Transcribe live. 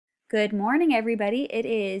Good morning, everybody. It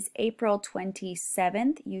is April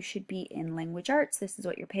 27th. You should be in Language Arts. This is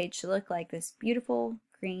what your page should look like, this beautiful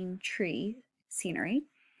green tree scenery.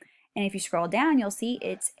 And if you scroll down, you'll see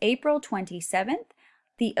it's April 27th.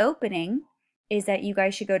 The opening is that you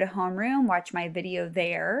guys should go to homeroom, watch my video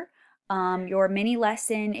there. Your mini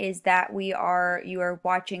lesson is that you are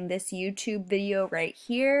watching this YouTube video right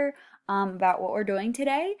here about what we're doing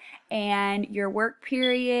today, and your work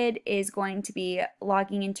period is going to be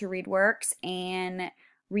logging into ReadWorks and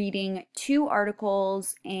reading 2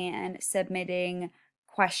 articles and submitting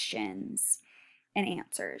questions and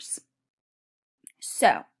answers.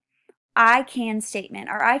 So, I can statement.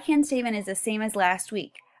 Our I can statement is the same as last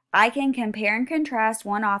week. I can compare and contrast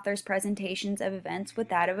one author's presentations of events with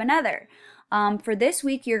that of another. For this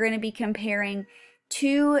week, you're going to be comparing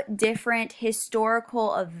 2 different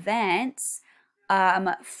historical events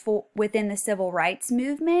within the civil rights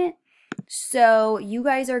movement. So you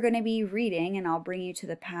guys are going to be reading, and I'll bring you to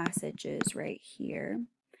the passages right here.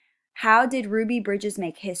 How did Ruby Bridges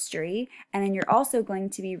make history? And then you're also going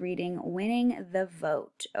to be reading Winning the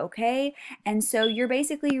Vote, okay? And so you're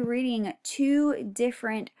basically reading 2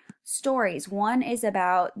 different stories. One is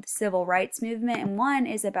about the civil rights movement and one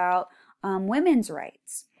is about women's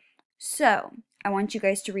rights. So I want you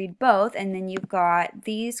guys to read both, and then you've got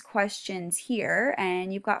these questions here,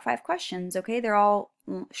 and you've got 5 questions, okay? They're all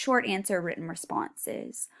short answer written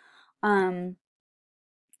responses.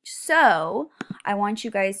 So I want you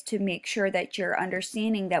guys to make sure that you're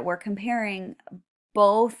understanding that we're comparing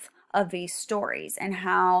both of these stories and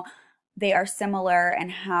how they are similar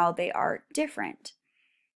and how they are different.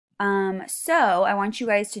 So I want you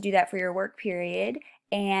guys to do that for your work period.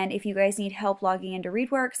 And if you guys need help logging into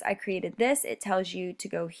ReadWorks, I created this. It tells you to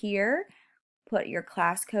go here, put your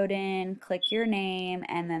class code in, click your name,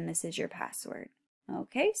 and then this is your password.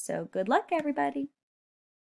 Okay, so good luck, everybody.